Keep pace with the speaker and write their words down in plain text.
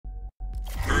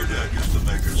Erdag is the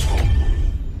Maykrs'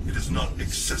 homeworld. It is not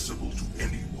accessible to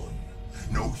anyone.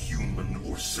 No human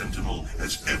or sentinel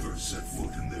has ever set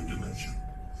foot in their dimension.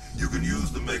 You can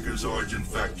use the Maykrs' origin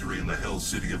factory in the Hell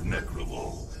City of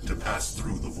Necravol to pass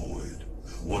through the void.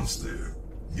 Once there,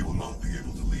 you will not be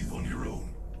able to leave on your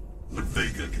own. But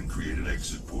Vega can create an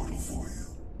exit portal for you.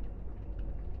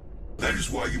 That is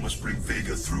why you must bring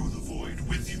Vega through the void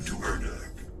with you to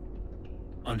Erdag.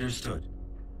 Understood.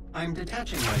 I'm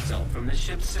detaching myself from the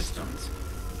ship's systems.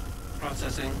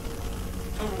 Processing.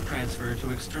 Total transfer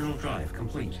to external drive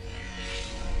complete.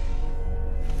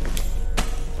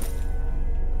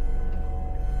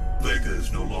 Vega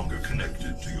is no longer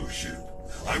connected to your ship.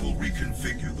 I will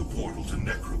reconfigure the portal to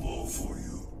Necravol for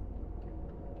you.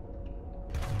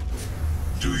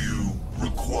 Do you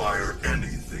require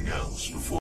anything else before